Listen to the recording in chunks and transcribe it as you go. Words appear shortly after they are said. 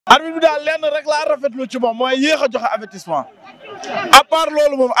arbitre bi daal lenn rek laa rafetlu ci moom mooy yéex a joxe avertissement à part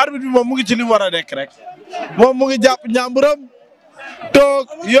loolu moom arbitre bi moom mu ngi ci li mu war a nekk rek moom mu ngi jàpp ñàmburam toog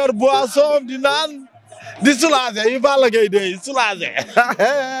yor boisson di naan di soulager yi Balla Gaye de soulager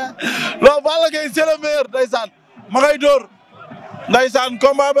loolu Balla Gaye c'est le meilleur ndeysaan ma ngay dóor ndeysaan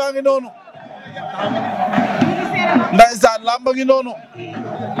combat baa ngi noonu ndeysaan lamba ngi noonu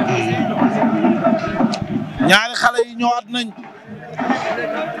ñaari xale yi ñëwaat nañ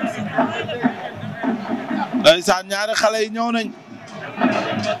ndeysaan ñaari xale yi ñëw nañ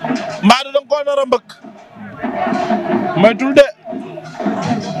mbaadu danga ko nar a mbëkk moytul de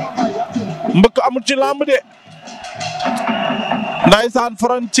mbëkk amul ci làmb de ndeysaan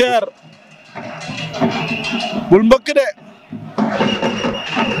frontière bul mbëkk de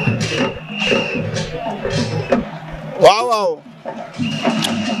waaw waaw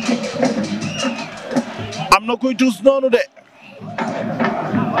am na kuy tuus noonu de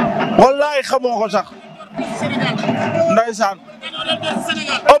wallaay xamoo ko sax ndeysaan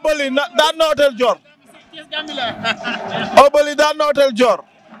Obali daan na hôtel Dior Obali daan na hôtel Dior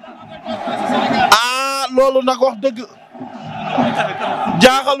loolu nag wax dëgg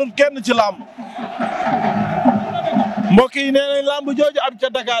jaaxalul kenn ci làmb mbokk yi nee nañ làmb jooju am ca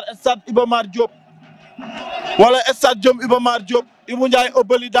Dakar stade Iba Mar Diop wala stade Jom Iba Mar Diop Ibou Ndiaye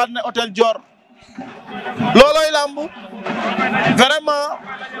Obali daan na hôtel Dior looloy làmb vraiment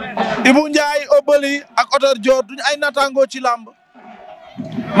Ibou Ndiaye Obali ak hôtel Dior duñ ay naataangoo ci làmb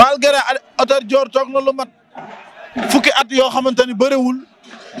malgré hôtel Dior toog na lu mat fukki at yoo xamante ni bëriwul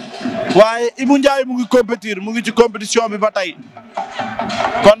waaye Ibou Ndiaye mu ngi compétir mu ngi ci compétition bi ba tey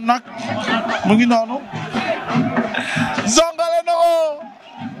kon nag mu ngi noonu zongale na ko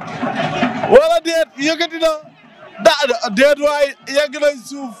wala déet yëkkati na déet waay yegg nañ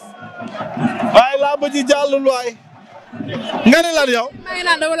suuf waaye làmb ji jàllul waay nga ne lan yow. maa ngi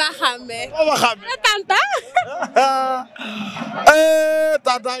naan dama laa xàmmee. moo ma xàmmee. tanta.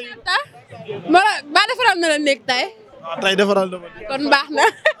 tanta yi. ba defaral na la nekk tey. waaw tey defaral na ma nekk. kon baax na.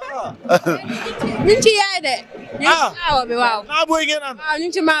 ñu ngi ci yaay de. ñu ngi ci maawo bi waaw. maaboy ngeen am. waaw ñu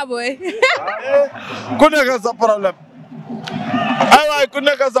ngi ci maaboy. ku nekk sa problème. ay waay ku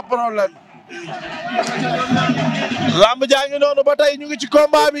nekk sa problème. lamb jaa ngi noonu ba tey ñu ngi ci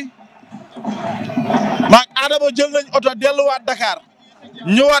combat bi. maak Adama jël nañ oto delluwaat Dakar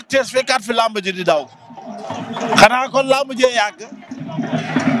ñëwaat Thiès fekkaat fi lamb ji di daw xanaa kon lamb jee yàgg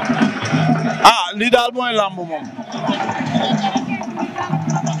lii daal mooy lamb moom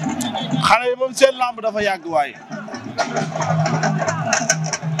xale yi moom seen lamb dafa yàgg waay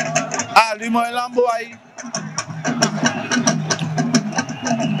lii mooy lamb waay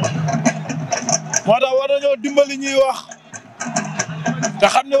moo tax war nañoo dimbali ñuy wax te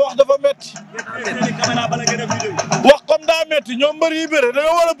xam ne wax dafa métti wax comme daa métti ñoom mbër yi bëre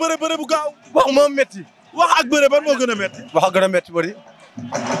dañoo war a bëre bu gaaw wax moom métti wax ak bëre ban moo gën a métti wax a gën a métti bëri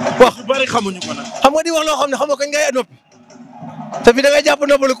wax yu bëri xamuñu ko nag xam nga di wax loo xam ne xam nga kañ ngay noppi te fi da ngay jàpp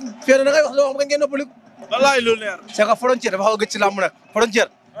noppaliku fii da ngay wax loo xam kañ ngay noppaliku wallaay lu leer c'est que frontière dafa xaw a gëj ci làmb nag frontière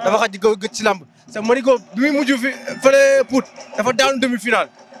dafa xaj gëj ci làmb c'est que Manigo bi muy mujj fi fële Pout dafa daanu demi-finale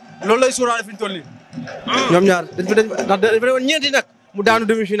loolu lay sóoraale fi ñu toll nii ñoom ñaar dañ fa woon ñeenti nag mu daanu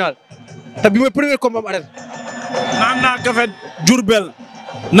demi-finale te bi mooy premier combat am arène. naan naa café Diourbel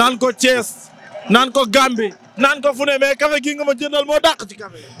naan ko Thiès naan ko Gambie naan ko fu ne mais café gii nga ma jëndal moo dàq ci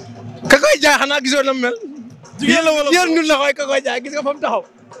café ka koy jaay xanaa gisoon na mu mel. jigéen la wala yéen ñun la koy ka koy jaay gis nga fa mu taxaw.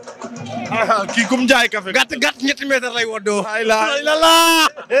 kii kum jaay café gàtt ñetti mètre lay woddoo. ay la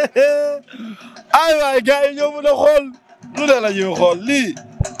ay waay gars yi ñoo mën a xool lu ne la ñuy xool lii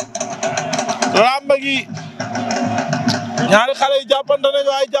làmb gi ñaari xale yi jàppante nañu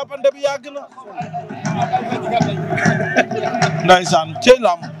waaye jàppante bi yàgg na ndaysaan cey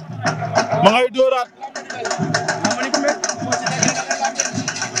làmb ma ngay dóoraat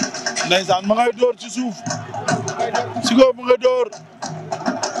ndaysaan ma ngay dóor ci suuf Siko mu nga dóor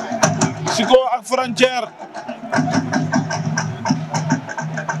Siko ak frontière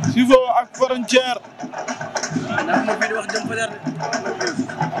Siko ak frontière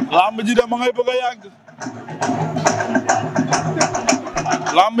lamb ji de ma ngay bëgg a yàgg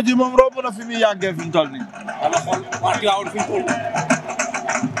lamb ji moom romb na fi muy yàggee fi mu toll nii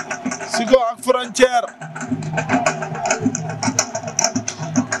Siko ak frontière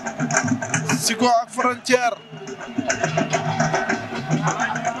Siko ak frontière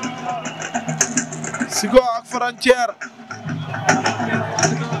Siko ak frontière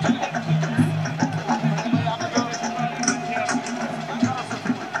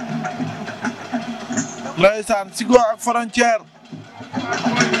ndeysaan Siko ak frontière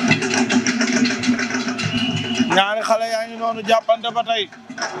ñaari xale yaa ngi noonu jàppante ba tey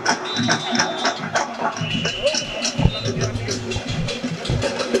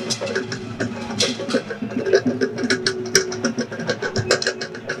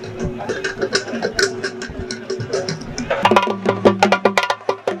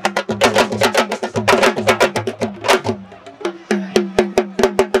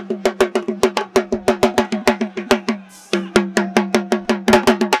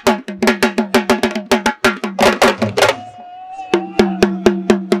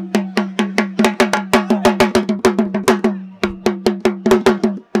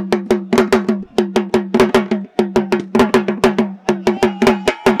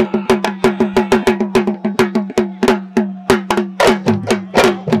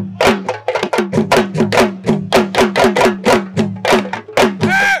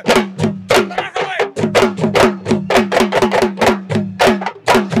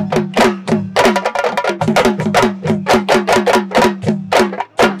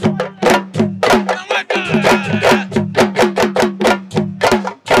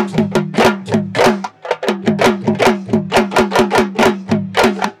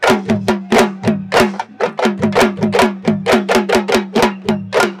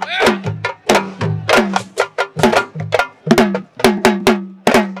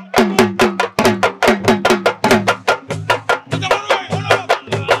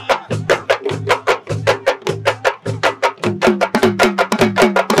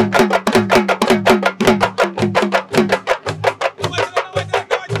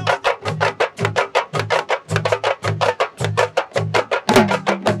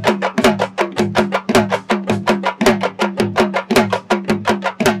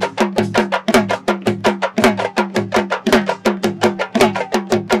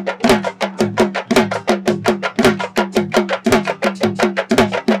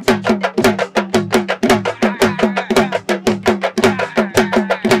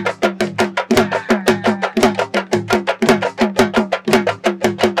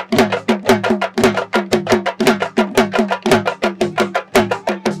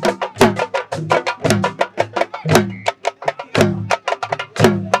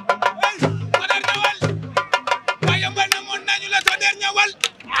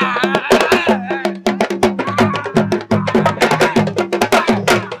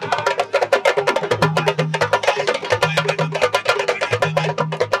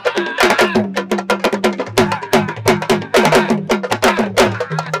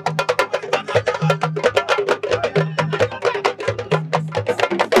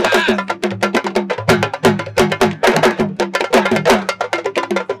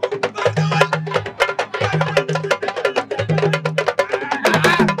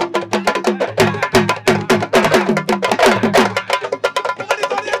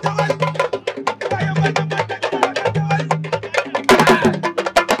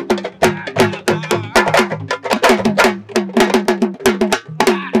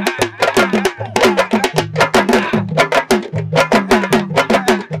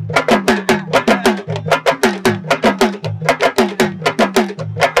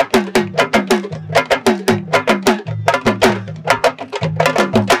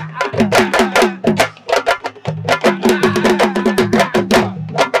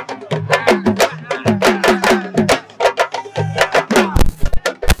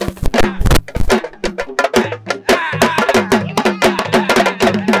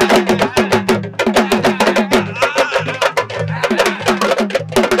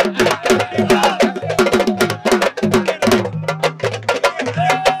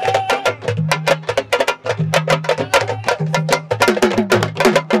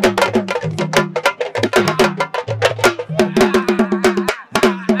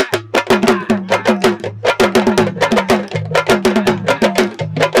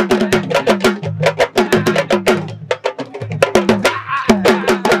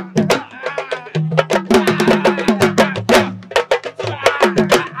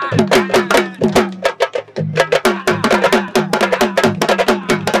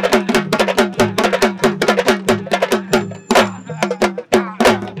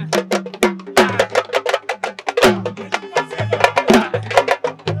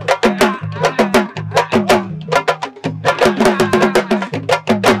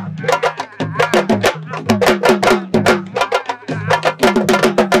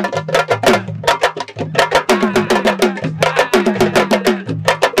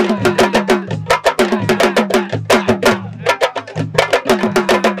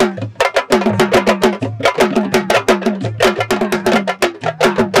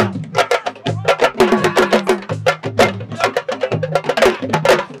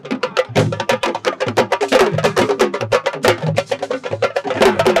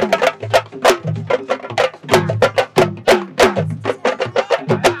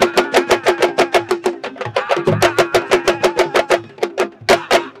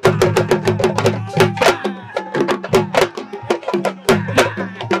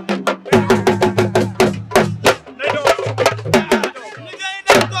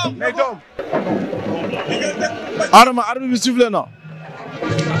Adama arbitre bi sifflé na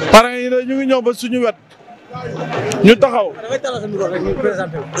parrain yi ñu ngi ñëw ba suñu wet ñu taxaw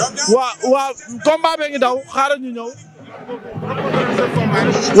waa combat bee ngi daw xaaral ñu ñëw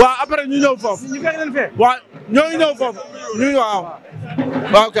waa après ñu ñëw foofu waa ñoo ngi ñëw foofu ñu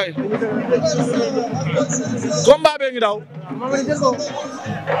waaw kay combat bee ngi daw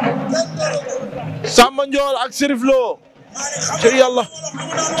Samba Ndiol ak Chérif Lo ci yàlla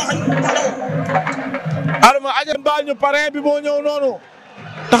Adama ajan baal ñu parrain bi moo ñëw noonu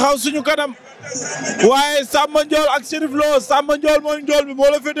taxaw suñu kanam waaye Samba Ndiol ak Chérif Lo Samba Ndiol mooy njool bi moo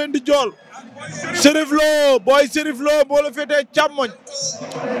la féetee ndi jool Chérif Lo booy Chérif Lo moo la féetee càmmoñ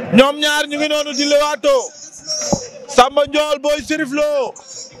ñoom ñaar ñu ngi noonu di lewaatoo Samba Ndiol booy Chérif Lo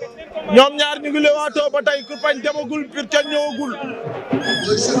ñoom ñaar ñu ngi lewaatoo ba tey ku pañ demagul pir ca ñëwagul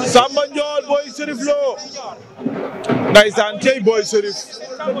Samba Ndiol booy Chérif Lo ndaysaan cey booy Chérif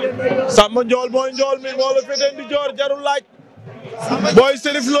Samba Ndiol mooy njool mi moo la féetee ndi joor jarul laaj booy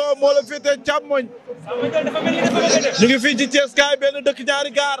Chérif Lo moo la féetee càmmoñ ñu ngi fii ci Thies kaay benn dëkk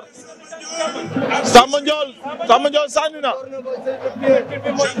ñaari gaar Samba Ndiol sànni na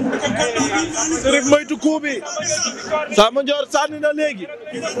Chérif moytu coup bi Samba Ndiol sànni na léegi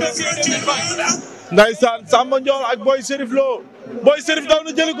ndaysaan Samba Ndiol ak booy Chérif Lo booy Chérif daw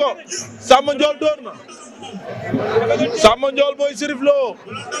na jëli ko Samba Ndiol door na Samba Ndiol booy Chérif Lo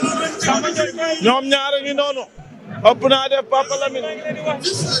ñoom ñaar a ngi noonu ëpp naa def Papa Lamine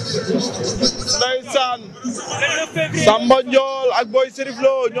ndeysaan Samba Ndiol ak booy Chérif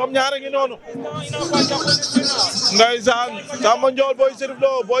Lo ñoom ñaar a ngi noonu ndeysaan Samba Ndiol booy Chérif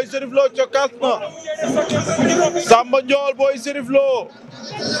Lo booy Chérif Lo cokkaas na Samba Ndiol booy Chérif Lo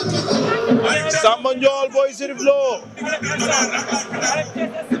Samba Ndiol booy Chérif Lo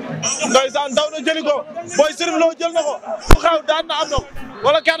ndeysaan daw na jëli ko booy Chérif Lo jël na ko lu xew daan na am na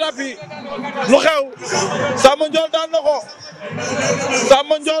wala kadapi lu xew Samba Ndiol daan na ko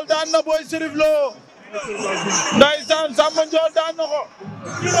Samba Ndiol daan na booy Chérif Lo ndeysaan Samba Ndiol daan na ko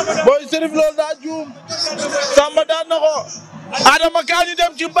booy Chérif Lo daa juum Samba daan na ko Adama kaa ñu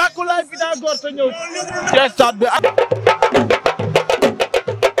dem ci bàkku laay Pythagore te ñëw ci stade bi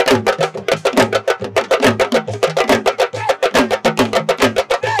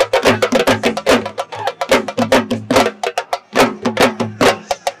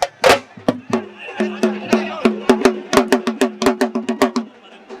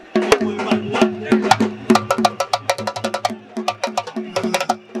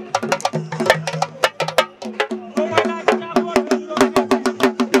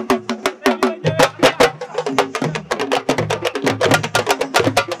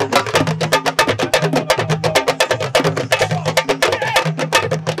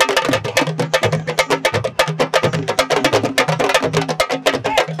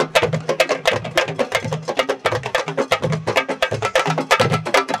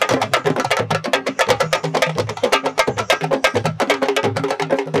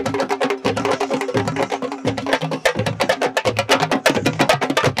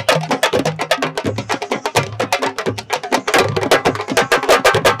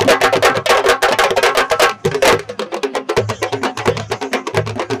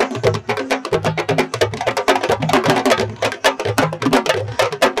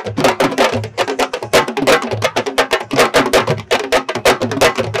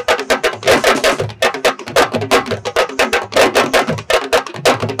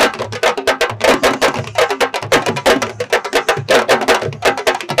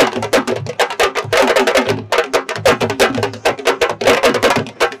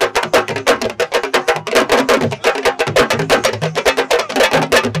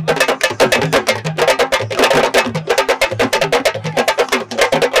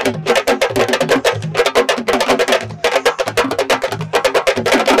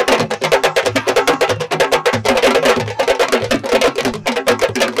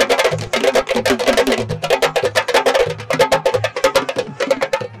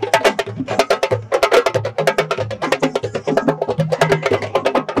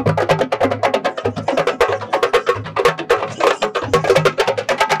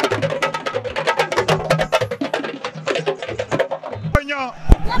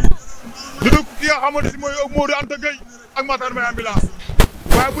xamante si mooy Modou Anta Gueye ak Matar Mbaye ambulance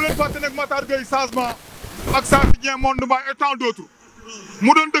waaye bu leen fàtte nag Matar Gueye changement ak Sadio Dieng monde Mbaye et tant d'autres mu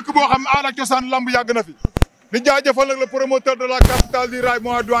doon dëkk boo xam aada ak cosaan lamb yàgg na fi di jaajëfal nag le promoteur de la capitale du rail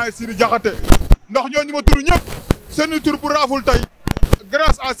mooy doyen Sidy Diakhate ndax ñooñu ma tur ñëpp seen tur bu raaful tey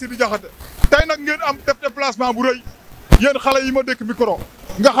grâce à Sidy Diakhate tey nag ngeen am def déplacement bu rëy yéen xale yi ma dëkk micro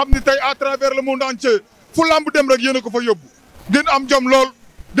nga xam ni tey à travers le monde entier fu lamb dem rek yéen a ko fa yóbbu ngeen am jom lool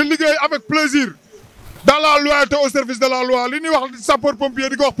di liggéey avec plaisir dans la loyauté au service de la loi li ñuy wax sapeur pompier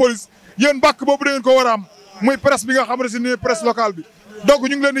di ko wax police yéen bàkk boobu da ngeen ko war a am muy presse bi nga xam ne si ni presse locale bi donc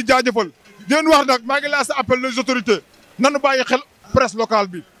ñu ngi leen di jaajëfal di leen wax nag maa ngi lancé appel les autorités nanu bàyyi xel presse locale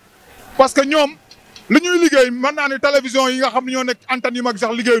bi parce que ñoom li ñuy liggéey mën naa ni télévision yi nga xam ne ñoo nekk antenne yu mag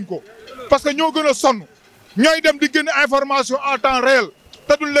sax liggéeyuñ ko parce que ñoo gën a sonn ñooy dem di génne information en temps réel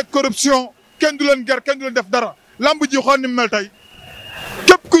te duñ lekk corruption kenn du leen ger kenn du leen def dara lamb ji xool ni mu mel tey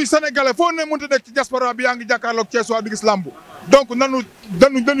képp kuy sénégalais foo ne mënta nekk ci diaspora bi yaa ngi jàkkaarloog Thiès waa di gis lamb donc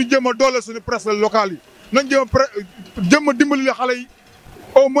dañu jéem a doole suñu presse locale yi nañ jéem a dimbali xale yi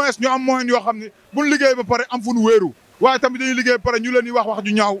au moins ñu am moyen yoo xam ne buñ liggéey ba pare am fu ñu wéeru waaye tamit dañuy liggéey ba pare ñu leen di wax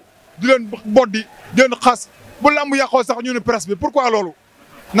ju ñaaw di leen boddi di leen xas bu lamb yàqoo sax ñu ne presse bi pourquoi loolu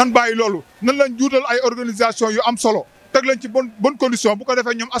nan bàyyi loolu nan lañ juutal ay organisation yu am solo teg leen ci bonne condition bu ko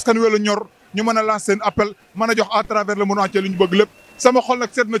defee ñoom askan wi la ñor ñu mën a lancer seen appel mën a jox à travers le monde entier li ñu bëgg lépp sama xol nag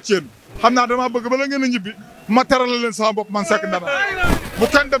seet na ci yéen xam naa damaa bëgg bala ngeen a ñibbi ma teral leen sama bopp man Seck Ndana bu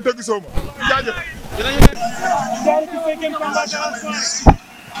kenn dem te gisoo ma jaajëf.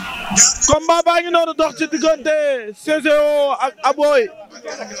 combat baa ngi noonu dox ci diggante CCO ak Aboy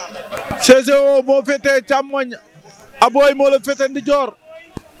CCO moo féetee càmmoñ Aboy moo la féete ndijoor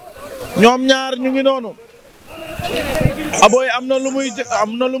ñoom ñaar ñu ngi noonu Aboy am na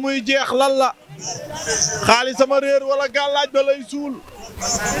lu muy jeex lan la xaalis sama réer wala gàllaaj ba lay suul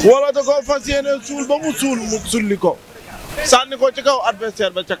wala da ko fas yéene suul ba mu sulli ko sànni ko ci kaw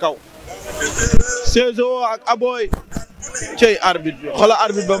adversaire ba ca kaw CCO ak Aboy cey arbitre bi xoolal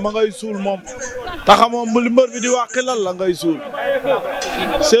arbitre ba ma ngay suul moom taxa moom li mbër bi di wàqi lan la ngay suul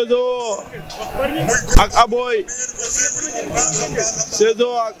CCO ak Aboy CCO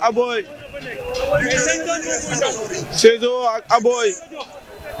ak Aboy CCO ak Aboy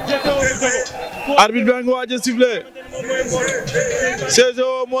arbitre bi nga waaj a sifflé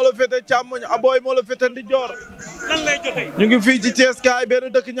CCO moo la féete càmmoñ Aboy moo la féete ndijoor ñu ngi fii ci Thiès kaay benn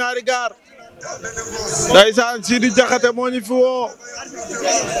dëkk ñaari gaar ndaysaan Sidy Diakhate moo ñu fi woo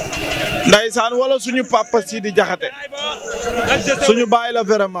ndaysaan wala suñu papa Sidy Diakhate suñu baay la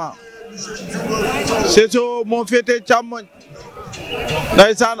vraiment CCO moo féete càmmoñ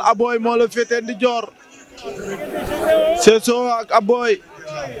ndaysaan Aboy moo la féete ndijoor CCO ak Aboy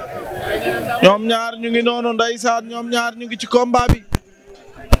ñoom ñaar ñu ngi noonu ndaysaan ñoom ñaar ñu ngi ci combat bi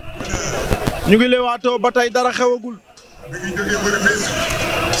ñu ngi leewaatoo ba tey dara xewagul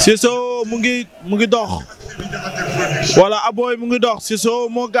CCO mu ngi dox wala Aboy mu ngi dox CCO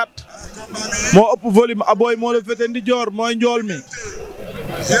moo gàtt moo ëpp volume Aboy moo la féete ndijoor mooy njool mi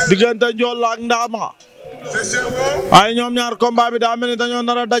diggante njool la ak ndaama waaye ñoom ñaar combat bi daa mel ni dañoo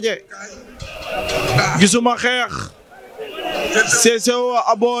nar a daje gisuma xeex CCO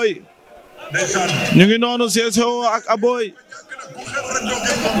Aboy ñu ngi noonu CCO ak Aboy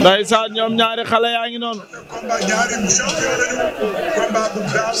ndaysaan ñoom ñaari xale yaa ngi noonu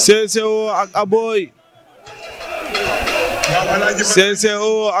CCO ak Aboy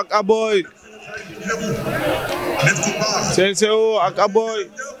CCO ak Aboy CCO ak Aboy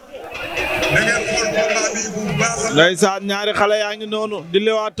ndaysaan ñaari xale yaa ngi noonu di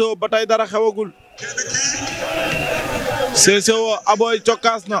lewaatoo ba tey dara xewagul CCO Aboy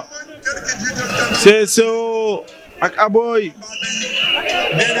cokkaas na CCO ak Aboy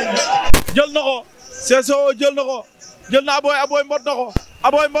jël na ko CCO jël na ko jël na Aboy Aboy mot na ko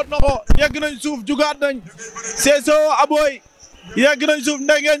Aboy mot na ko yegg nañ suuf jugaat nañ CCO Aboy yegg nañ suuf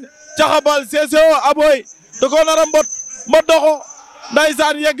ndengeñ caxabal CCO Aboy da ko nar a mot na ko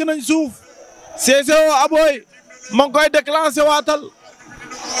ndaysaan yegg nañ suuf CCO Aboy ma ngi koy déclenché waatal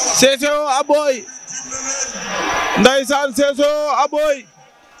CCO Aboy ndaysaan CCO Aboy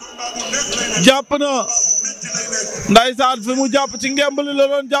jàpp na ndaysaan fi mu jàpp ci ngemb li la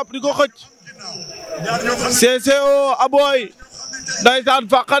doon jàpp di ko xëcc CCO Aboy ndaysaan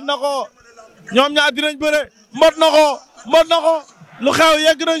fàqan na ko ñoom ñaar dinañ bëre mot na ko lu xew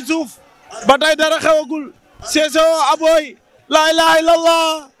yegg nañ suuf ba tey dara xewagul CCO Aboy laa ilaaha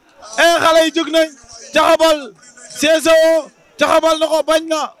illallah xale yi jóg nañ caxabal CCO caxabal na ko bañ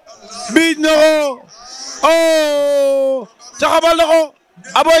na biij na ko caxabal na ko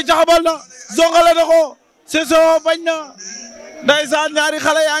Aboy caxabal na zongale na ko CCO bañ na ndaysaan ñaari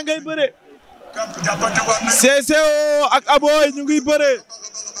xale yaa ngay bëre CCO ak Aboy ñu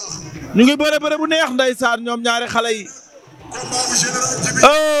ngi bëre bu neex ndaysaan ñoom ñaari xale yi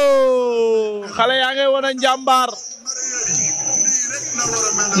xale yaa ngay wane njàmbaar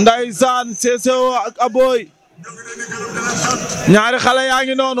ndaysaan CCO ak Aboy ñaari xale yaa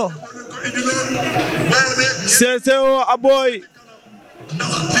ngi noonu CCO Aboy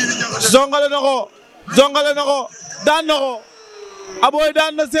zongale na ko daan na ko Aboy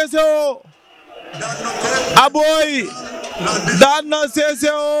daan na CCO Aboy daan na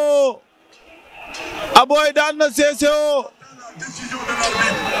CCO. Aboy daan na CCO.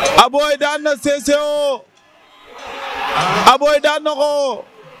 Aboy daan na CCO. Aboy daan na ko.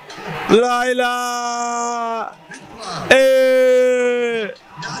 Layla.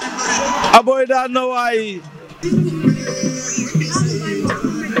 Aboy daan na waay.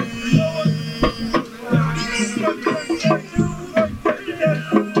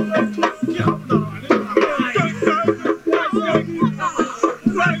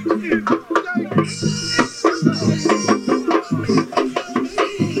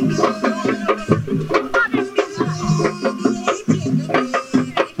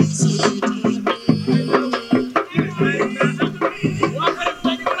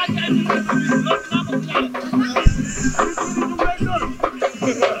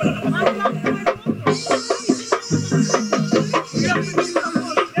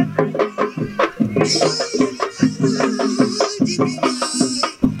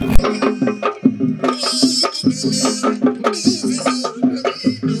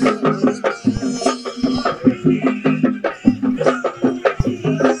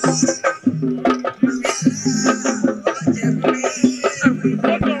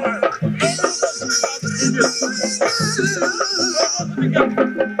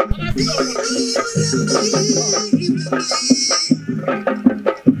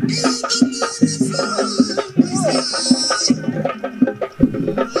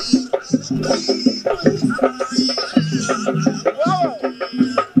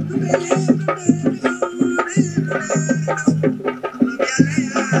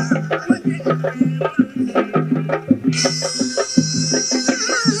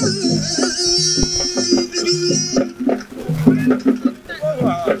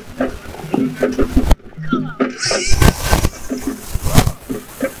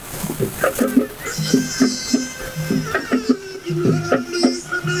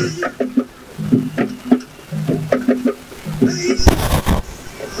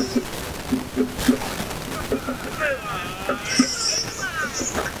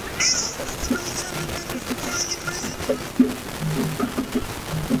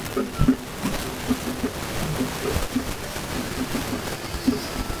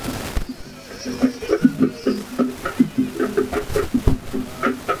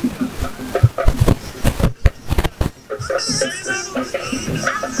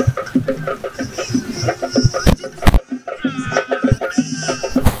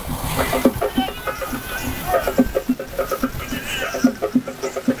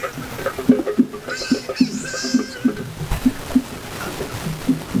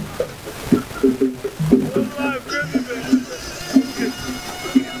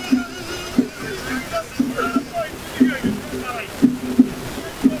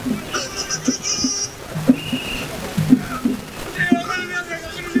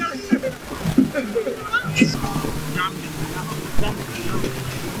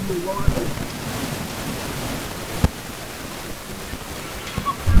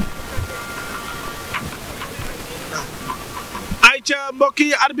 mbokk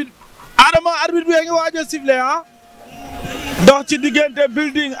yi arbitre Adama arbitre bi ngi waaj a sifflé dox ci diggante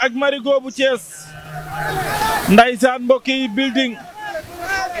building ak marigot bu Thiès ndaysaan mbokk yi building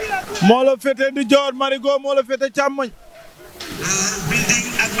moo la féete di joor marigot moo la féete càmmoñ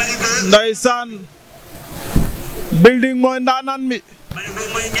ndaysaan building mooy ndaanaan mi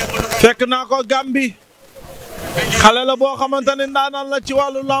fekk naa ko Gambi xale la boo xamante ne ndaanaan la ci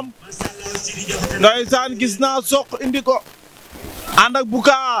wàllu lamb ndaysaan gis naa soq indi ko ànd ak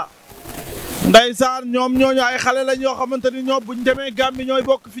buka ndaysaan ñoom ñooñu ay xale lañ yoo xamante ni ñoom buñ demee Gàmbi ñooy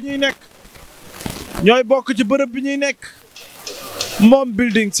bokk fi ñuy nekk ñooy bokk ci bërëb bi ñuy nekk moom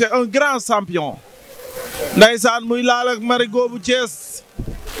building c'est un grand champion ndaysaan muy laal ak marigot bu Thiès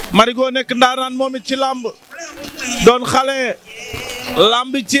marigot nekk ndaanaan moom it ci làmb doon xale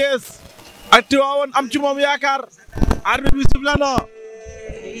làmbi Thiès ak Tiwaawoon am ci moom yaakaar arbitre bi sifflé na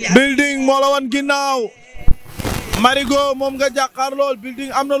building moo la wan ginnaaw marigot moom nga jàkkaar lool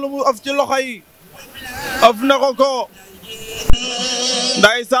building am na lu mu of ci loxo yi of na ko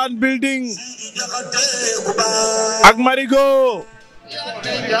ndaysaan building ak marigot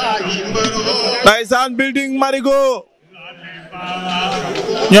ndaysaan building marigot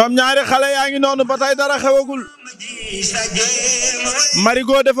ñoom ñaari xale yaa ngi noonu ba tey dara xewagul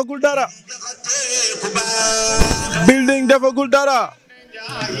marigot defagul dara building defagul dara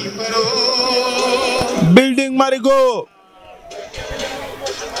building marigot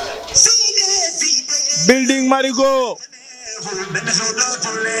building marigot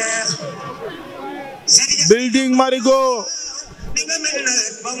building marigot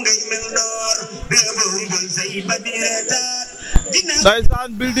Ndeysaan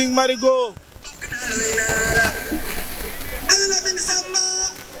building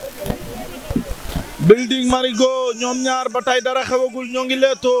Marigot ñoom ñaar ba tey dara xewagul ñoo ngi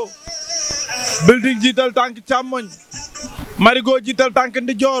leetoo building jiital tànk càmmoñ Marigot jiital tànk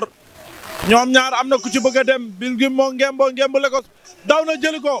ndijoor ñoom ñaar am na ku ci bëgg a dem building moo ngemb le ko daw na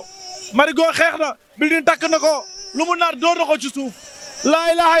jëli ko Marigot xeex na building takk na ko lu mu nar door na ko ci suuf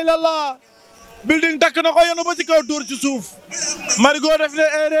laa ilaha illallah building takk na ko yenu ba ci kaw dóor ci suuf Marigot def na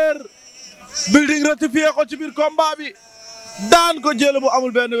erreur building rectifié ko ci biir combat bi daan ko jël bu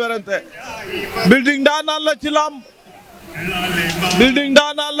amul benn werante building daanaan la ci lamb building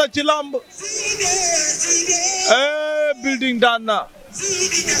daanaan la ci lamb building daan na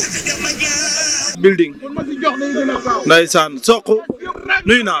building ndeysaan soq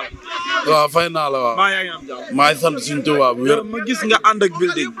nuyu naa la waaw fay naa la waaw maa yaa ngi am jàmm maa ngi sant suñu Tuubaa bu wér ma gis nga ànd ak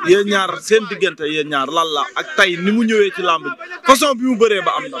building yéen ñaar seen diggante yéen ñaar lan la ak tey ni mu ñëwee ci làmb façon bi mu bëree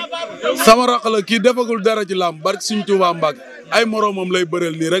ba am na sama raq la kii defagul dara ci làmb barke suñu Tuubaa Mbàkke ay moroomam lay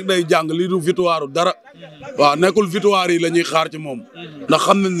bëreel nii rek day jàng lii du victoire dara waaw nekkul victoire yi la ñuy xaar ci moom ndax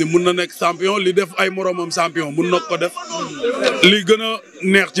xam nañ ni mun na nekk champion li def ay moroomam champion mun na ko def li gën a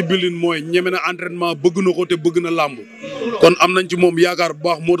neex ci building mooy ñeme na entraînement bëgg na ko te bëgg na làmb kon am nañ ci moom yaakaar bu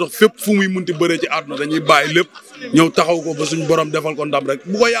baax moo tax fépp fu muy munti bëree ci àdduna dañuy bàyyi lépp ñëw taxaw ko ba suñ borom defal ko ndam rek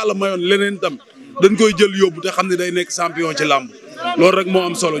bu ko yàlla mayoon leneen tam dañ koy jël yóbbu te xam ne day nekk champion ci làmb loolu rek moo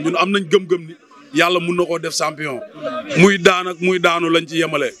am solo ñun am nañ gëm-gëm ni yàlla mun na koo def champion muy daan ak muy daanu lañ ci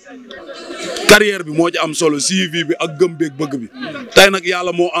yemale carrière bi moo ci am solo suivi bi ak gëm beeg bëgg bi tey nag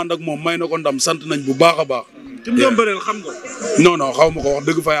yàlla moo ànd ak moom may na ko ndam sant nañ bu baax a baax. ki mu doon bëreel xam nga. non xaw ma ko wax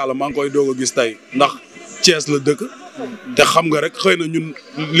dëgg fa yàlla maa ngi koy doog a gis tey ndax Thiès la dëkk te xam nga rek xëy na ñun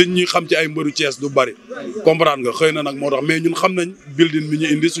liñ ñuy xam ci ay mbëru Thiès du bari comprendre nga xëy na nag moo tax mais ñun xam nañ building bi ñu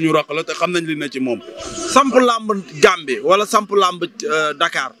indi suñu raq la te xam nañ li ne ci moom. samp lamb Gambie wala samp lamb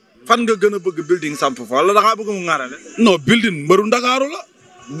Dakar fan nga gën a bëgg building samp fa wala da ngaa bëgg mu ŋaarale. non building mbëru Ndakaaru la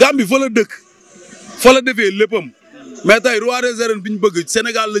Gambie fa la dëkk fa la defee léppam mais tey roi des arènes bi ñu bëgg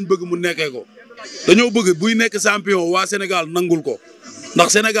Sénégal lañ bëgg mu nekkee ko dañoo bëgg buy nekk champion waa Sénégal nangul ko ndax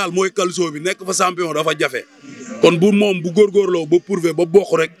Sénégal mooy calcio bi nekk fa champion dafa jafe kon bu moom bu góorgóorloo ba prouver ba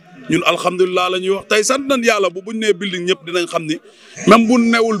bokk rek ñun alhamdulilah la ñuy wax tey sant nañ yàlla buñ nee building ñëpp dinañ xam ni même bu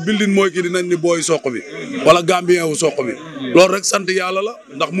newul building mooy kii dinañ ni booy soq bi wala gambien wu soq bi loolu rek sant yàlla la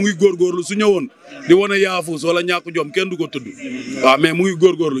ndax mu ngi góorgóorlu su ñëwoon di wane yaafus wala ñàkk jom kenn du ko tudd waaw mais mu ngi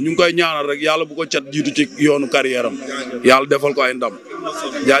góorgóorlu ñu ngi koy ñaanal rek yàlla bu ko cat jiitu ci yoonu carrière am yàlla defal ko ay ndam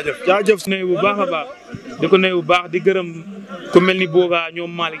jaajëf nuyu bu baax a baax di ko nuyu bu baax di gërëm ku mel ni Boga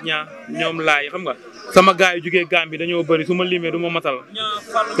ñoom Malick ñaa ñoom laay xam nga sama gars yi jugee Gambie dañoo bëri su ma limee du ma matal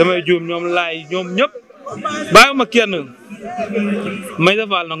damay juum ñoom laay ñoom ñëpp bàyyiwuma kenn Maysa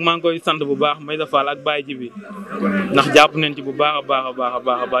Fall nag maa ngi koy sant bu baax Maysa Fall ak Baye Jibi ndax jàpp nañ ci bu baax a baax a baax a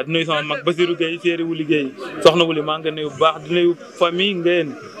baax a baax di nuyu sama mag Basirou Gueye séeri wu liggéey soxna wuli maa ngi koy nuyu bu baax di nuyu famille ngeen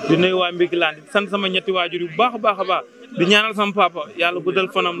di nuyu waa Mbirkilaan di sant sama ñetti waajur yu bu baax a baax a baax di ñaanal sama papa yàlla guddal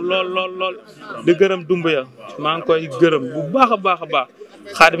fanam lool di gërëm Dumbuya maa ngi koy gërëm bu baax a baax a baax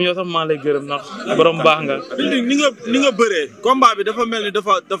Xaadim yow sax maa lay gërëm ndax borom baax nga. ni nga bëree combat bi dafa mel ni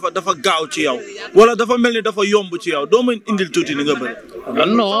dafa gaaw ci yow wala dafa mel ni dafa yomb ci yow doo mën indil tuuti ni nga bëree.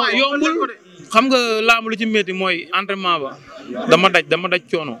 non yombul xam nga laamu lu ci métti mooy entraînement ba dama daj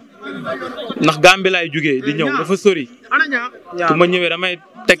coono ndax Gambie laay jugee di ñëw dafa sori. su ma ñëwee damay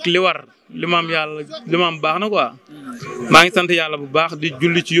teg li war li ma am yàlla li ma am baax na quoi. maa ngi sant yàlla bu baax di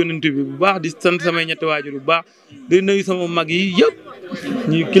julli ci yonent bi bu baax di sant samay ñetti waajur bu baax di nuyu sama mag yi yëpp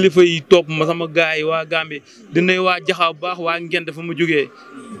ñi kilifa yi topp ma sama gaay yi waa Gambie di nuyu waa Jaxaaw bu baax waa Ngent fa ma jógee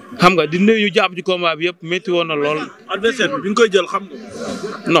xam nga di nuyu ñu jàpp ci combat bi yëpp métti woon na lool. adversaire bi nga koy jël xam nga.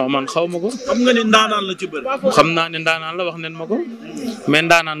 non man xaw ma ko. xam nga ni ndaanaan la ci bëri. xam naa ne ndaanaan la wax nen ma ko mais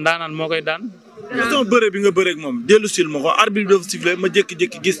ndaanaan moo koy daan. façon bëre bi nga bëreeg moom dellu sil ma ko arbitre bi dafa sifflé ma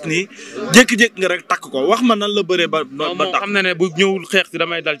jékki-jékki gis nii jékki-jékki nga rek takk ko wax ma nan la bëree ba takk. xam na ne bu ñëwul xeex si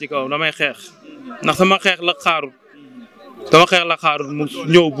damay dal ci kaw damay xeex ndax sama xeex la xaarut mu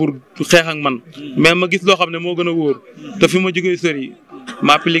ñëw pour xeex ak man mais ma gis loo xam ne moo gën a wóor te fi ma jógee sori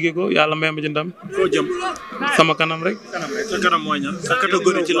ma appliqué ko yàlla may ma ci ndam. foo jëm. sama kanam rek. sa kanam mooy ñan sa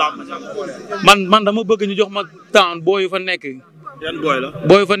catégorie ci làmb. man dama bëgg ñu jox ma temps booy fa nekk. yan booy la.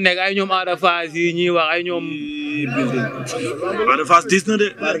 booy fa nekk ay ñoom Ada Fass yi ñuy wax ay ñoom. Ada Fass diis na de.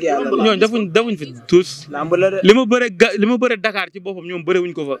 ñooñu defuñ fi tous. li ma bëre Dakar ci boppam ñoom bëre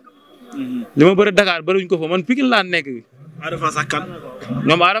wuñ ko fa. li ma bëre Dakar bëre wuñ ko fa man Pikine laa nekk Ada Fass ak kan.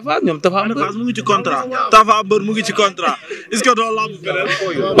 ñoom Ada Fass ñoom Tafa Mbër. Ada Fass mu ngi ci contrat. Tafa Mbër mu ngi ci contrat est-ce que doo lamb beneen.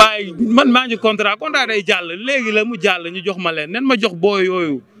 waaye man maa ngi contrat day jàll léegi la mu jàll ñu jox ma leen nen ma jox booy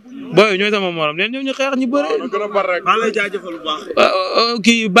yooyu. booy ñooy sama morom neen ñoom ñu xeex ñu bëre. maa lay jaajëfal bu baax.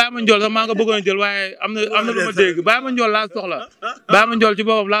 kii Baye Ma Ndiol sax maa nga bëggoon a jël waaye am na lu ma dégg Baye Ma Ndiol laa soxla. Baye Ma Ndiol ci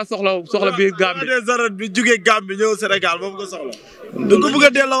boppam laa soxla biir Gambie. des arènes bi jugee Gambie ñëw Sénégal moom nga soxla. du ko bëgg a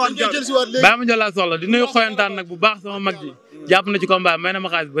delloowaat Gambie. Baye Ma Ndiol laa soxla di nuyu xoyantaan nag bu baax sama mag ji jàpp na ci combat may na ma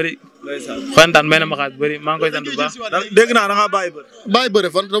xaalis bëri. xoyantaan may na ma xaalis bëri maa ngi koy sant bu baax. dégg naa da ngaa bàyyi bëri. bàyyi bëri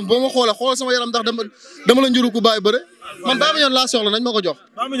fan ba ma xool sama yaram ndax dama la njuru ku bàyyi bëri man Baye Ma Ndiol laa soxla nañ ma ko jox.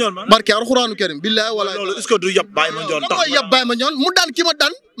 Baye Ma Ndiol man barke alxuraanu karim billahi wala loolu est-ce que du yab Baye Ma Ndiol tax koy yab Baye Ma Ndiol mu daan ki ma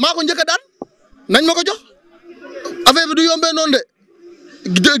daan maa ko njëkk a daan nañ ma ko jox affaire bi du yombee noonu de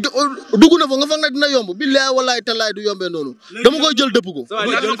dugg na fa nga fa nga dina yomb billahi wallahi tallaay du yombee noonu dama koy jël dëpp ko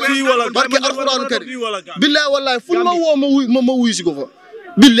barke alxuraanu karim billahi wallahi fu ma woo ma wuy si ko fa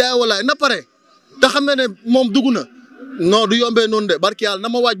billahi wallahi na pare te xam ne moom dugg na non du yombee noonu de barke yàlla na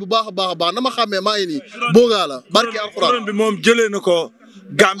ma waaj bu baax a baax a baax na ma xàmmee maa ngi nii boogaa la barke alxuraan bi moom jëlee na ko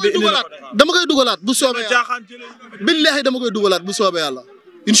Gambie dama koy dugalaat bu soobee yàlla billahi dama koy dugalaat bu soobee yàlla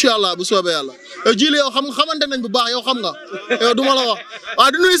incha allah bu soobee yàlla jili yow xamante nañ bu baax yow xam nga yow du ma la wax waaw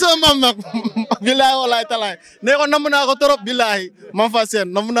du nuyu sama maam nag billahi wallahi talaay ne ko namm naa ko trop billahi mam fa seen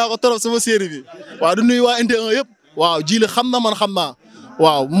namm naa ko trop sama série bi waaw du nuyu waa Inté 1 yëpp waaw jili xam na man xam naa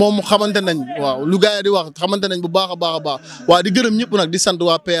waaw moom xamante nañ waaw lu gars yi di wax xamante nañ bu baax a baax a baax waaw di gërëm ñëpp nag di sant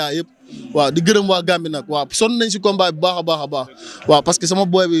waa PA yëpp waaw di gërëm waa Gambie nag waaw sonn nañ si combat bu baax a baax a baax waaw parce que sama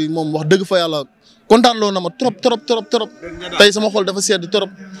boy bi moom wax dëgg fa yàlla kontaan loo na ma trop tey sama xol dafa sedd trop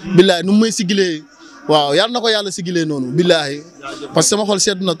billahi nu may sigilee waaw yàlla na ko yàlla sigilee noonu billahi parce que sama xol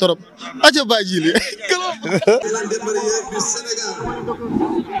sedd na trop aca ba jili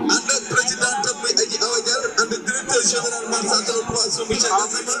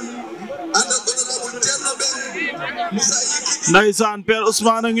Ndeysaan Père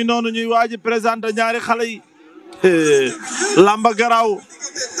Ousmane a ngi noonu ñuy waaj a présenté ñaari xale yi lamba garaaw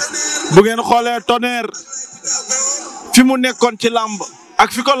bu ngeen xoolee Tonnerre fi mu nekkoon ci lamb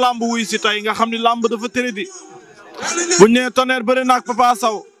ak fi ko lamb wuy si tey nga xam ni lamb dafa tëradi bu ñu nee Tonnerre bëri na ak Papa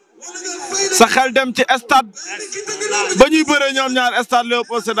Sow sa xel dem ci stade ba ñuy bëree ñoom ñaar stade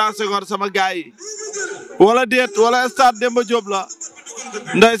Léopold Sédar Senghor sama gaay yi wala déet wala stade Demba Diop la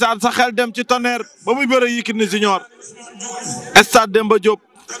ndeysaan sa xel dem ci Tonnerre ba muy bëree Yékini Junior stade Demba Diop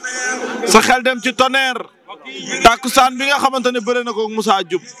sa xel dem ci Tonnerre takkusaan bi nga xamante ne bëre na ko ak Moussa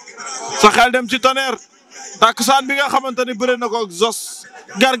Diop sa xel dem ci Tonnerre takkusaan bi nga xamante ne bëre na ko ak Zos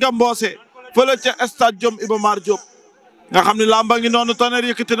Garga Mbossé fële ca stade Iba Mar Diop nga xam ne lamba ngi noonu Tonnerre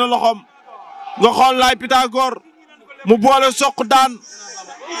yëkkati na loxoom nga xool Laye Pythagore mu boole soq daan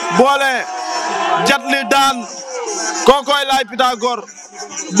boole jatli daan kookoy Laye Pythagore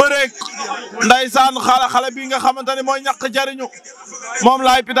bëreeg ndaysaan xale bi nga xamante ne mooy ñàkk jariñu moom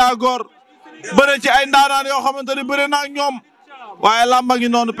Laye Pythagore bëre ci ay ndaanaan yoo xamante ne bëre na ak ñoom waaye lamba ngi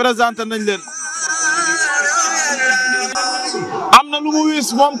noonu présenté nañ leen am na lu mu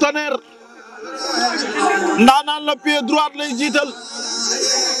wis moom Tonnerre ndaanaan la pied droite lay jiital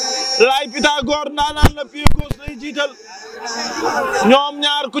Laye Pythagore ndaanaan la pied gauche lay jiital ñoom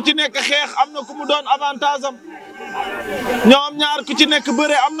ñaar ku ci nekk xeex am na ku mu doon avantage am ñoom ñaar ku ci nekk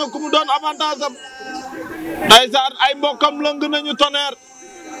bëre am na ku mu doon avantage am ndeysaan ay mbokkam lëng nañu Tonnerre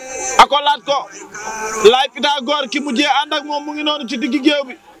akolaat ko Laye Pythagore ki mujjee ànd ak moom mu ngi noonu ci diggi géew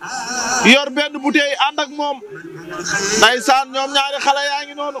bi yor benn bouteille ànd ak moom ndeysaan ñoom ñaari xale yaa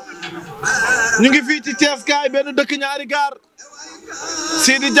ngi noonu ñu ngi fii ci Thies kaay benn dëkk ñaari gaar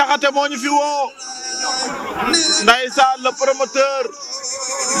Sidy Diakhate moo ñu fi woo ndeysaan le promoteur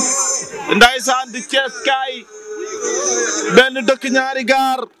ndeysaan di Thies kaay benn dëkk ñaari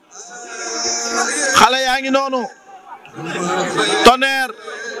gaar xale yaa ngi noonu Tonnerre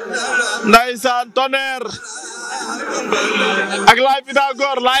ndeysaan Tonnerre ak Laye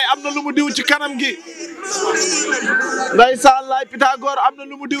Pythagore Laye am na lu mu diw ci kanam gi ndeysaan Laye Pythagore am na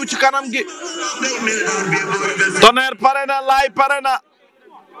lu mu diw ci kanam gi Tonnerre pare na Laye pare na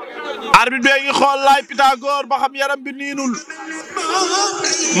arbitre bi ngi xool Laye Pythagore ba xam yaram bi niinul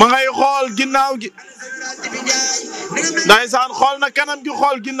ma ngay xool ginnaaw gi ndeysaan xool na kanam gi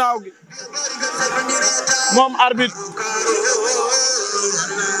xool ginnaaw gi moom arbitre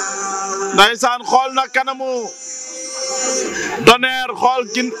ndeysaan xool na kanamu Tonnerre xool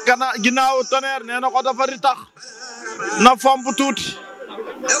ginnaaw Tonnerre nee na ko dafa ritax na fomp tuuti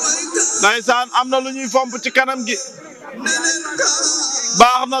ndeysaan am na lu ñuy fomp ci kanam gi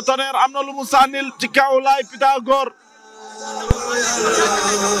baax na Tonnerre am na lu mu sànnil ci kaw Laye Pythagore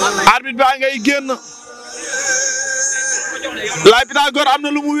arbitre baa ngay génn Laye Pythagore am na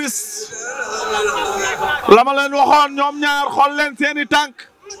lu mu wis la ma leen waxoon ñoom ñaar xool leen seeni tànk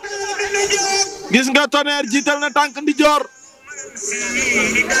gis nga Tonnerre jiital na tànk ndijoor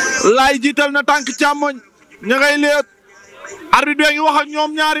Laye jiital na tànk càmmoñ ña ngay leet arbitre bi ngi wax ak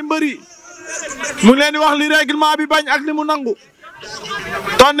ñoom ñaari mbëri mu ngi leen di wax li règlement bi bañ ak li mu nangu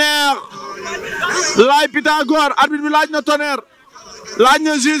Tonnerre Laye Pythagore arbitre bi laaj na Tonnerre laaj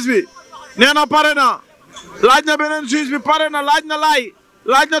na juge bi nee na pare na laaj na beneen juge bi pare na laaj na Laye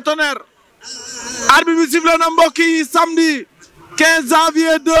laaj na Tonnerre arbitre bi sifflé na mbokk yi samedi 15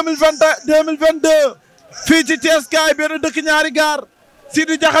 janvier 2022 fii ci Thies kaay benn dëkk ñaari gaar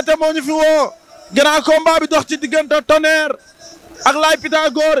Sidy Diakhate moo ñu fi woo grand combat bi dox ci diggante Tonnerre ak Laye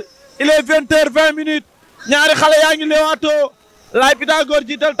Pythagore il est 20h20 ñaari xale yaa ngi leewaatoo Laye Pythagore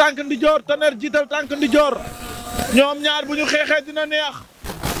jiital tànk ndijoor Tonnerre jiital tànk ndijoor ñoom ñaar bu ñu xeexee dina neex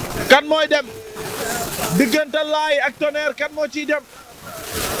kan mooy dem diggante Laye ak Tonnerre kan moo ciy dem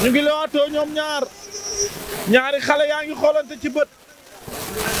ñu ngi leewaatoo ñoom ñaari xale yaa ngi xoolante ci bët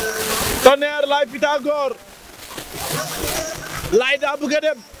Tonnerre Laye Pythagore Laye daa bëgg a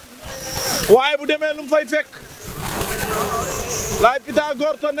dem waaye bu demee lu mu fay fekk Laye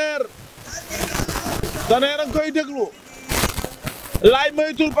Pythagore Tonnerre a ngi koy déglu Laye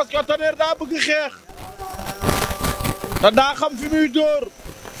moytul parce que Tonnerre daa bëgg xeex te daa xam fi muy dóor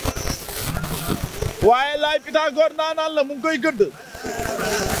waaye Laye Pythagore naanaan la mu ngi koy gëdd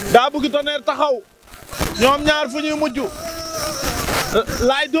daa bëgg Tonnerre taxaw ñoom ñaar fu ñuy mujj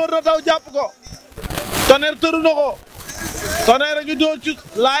Laye dóor na daw jàpp ko Tonnerre tëru na ko Tonnerre a ngi dóor ci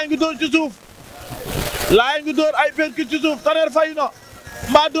Laye ngi dóor ci suuf Laye ngi dóor ay percute ci suuf Tonnerre fayu na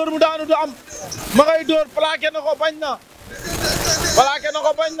mbaa dóor mu daanu du am ma ngay dóor plaqué na ko bañ na plaqué na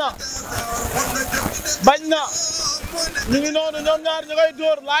ko bañ na ñu ngi noonu ñoom ñaar ñu ngay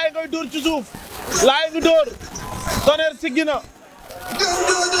dóor Laye ngay dóor ci suuf Laye ngi dóor Tonnerre siggi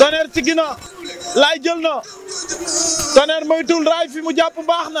na Laye jël na Tonnerre moytul raay fi mu jàpp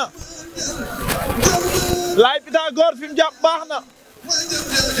baax na Laye Pythagore fi mu jàpp baax na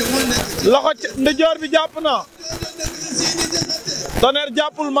loxo ndijoor bi jàpp na Tonnerre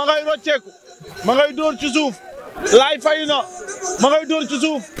jàppul ma ngay rocceeku ma ngay dóor ci suuf Laye fayu na ma ngay dóor ci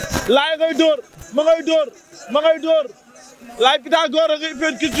suuf Laye ngay dóor ma ngay dóor Laye Pythagore a ngay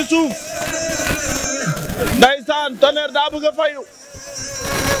percute ci suuf ndeysaan Tonnerre daa bëgg a fayu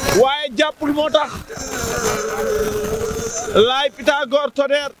waaye jàppul moo tax Laye Pythagore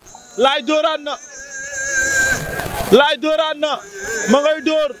Tonnerre Laye dóoraan na ma ngay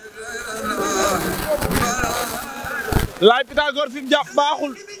dóor Laye Pythagore fi mu jàpp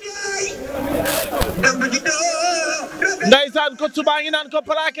baaxul ndeysaan coach baa ngi naan ko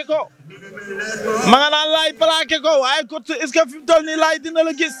plaqué ko ma nga naan Laye plaqué ko waaye coach est-ce que fi mu toll nii Laye dina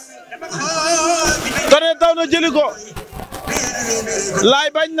la gis Tonnerre daw na jëli ko Laye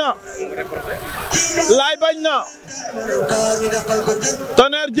bañ na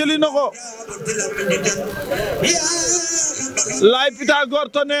Tonnerre jëli na ko Laye Pythagore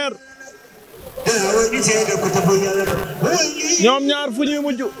Tonnerre ñoom ñaar fu ñuy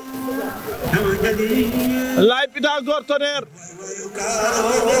mujj Laye Pythagore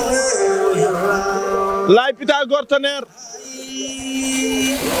Tonnerre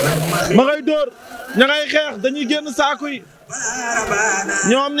ma ngay dóor ña ngay xeex dañuy génn saaku yi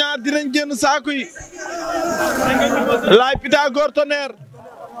ñoom ñaar dinañ génn saaku yi Laye Pythagore Tonnerre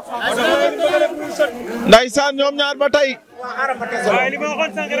ndeysaan ñoom ñaar ba tey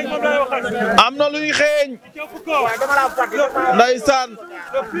am na luy xeeñ ndeysaan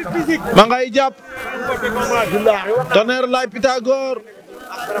ma ngay jàpp Tonnerre Laye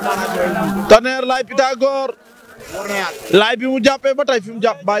Pythagore Laye bi mu jàppee ba tey fi mu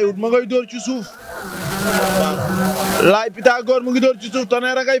jàpp bàyyiwut ma ngay dóor ci suuf Laye Pythagore mu ngi dóor ci suuf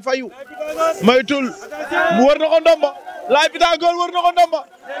Tonnerre ngay fayu maytul mu wër na ko ndomba Laye Pythagore wër na ko ndomba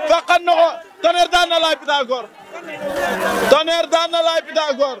faqan na ko Tonnerre daan na Laye Pythagore Tonnerre daan na Laye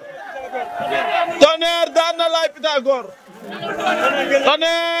Pythagore Tonnerre daan na Laye Pythagore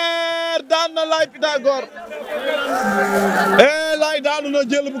Tonnerre daan na Laye Pythagore Laye daanu na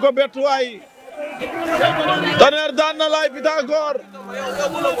jël bu ko bett waay Tonnerre daan na Laye Pythagore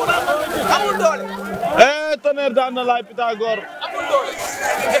Tonnerre daan na Laye Pythagore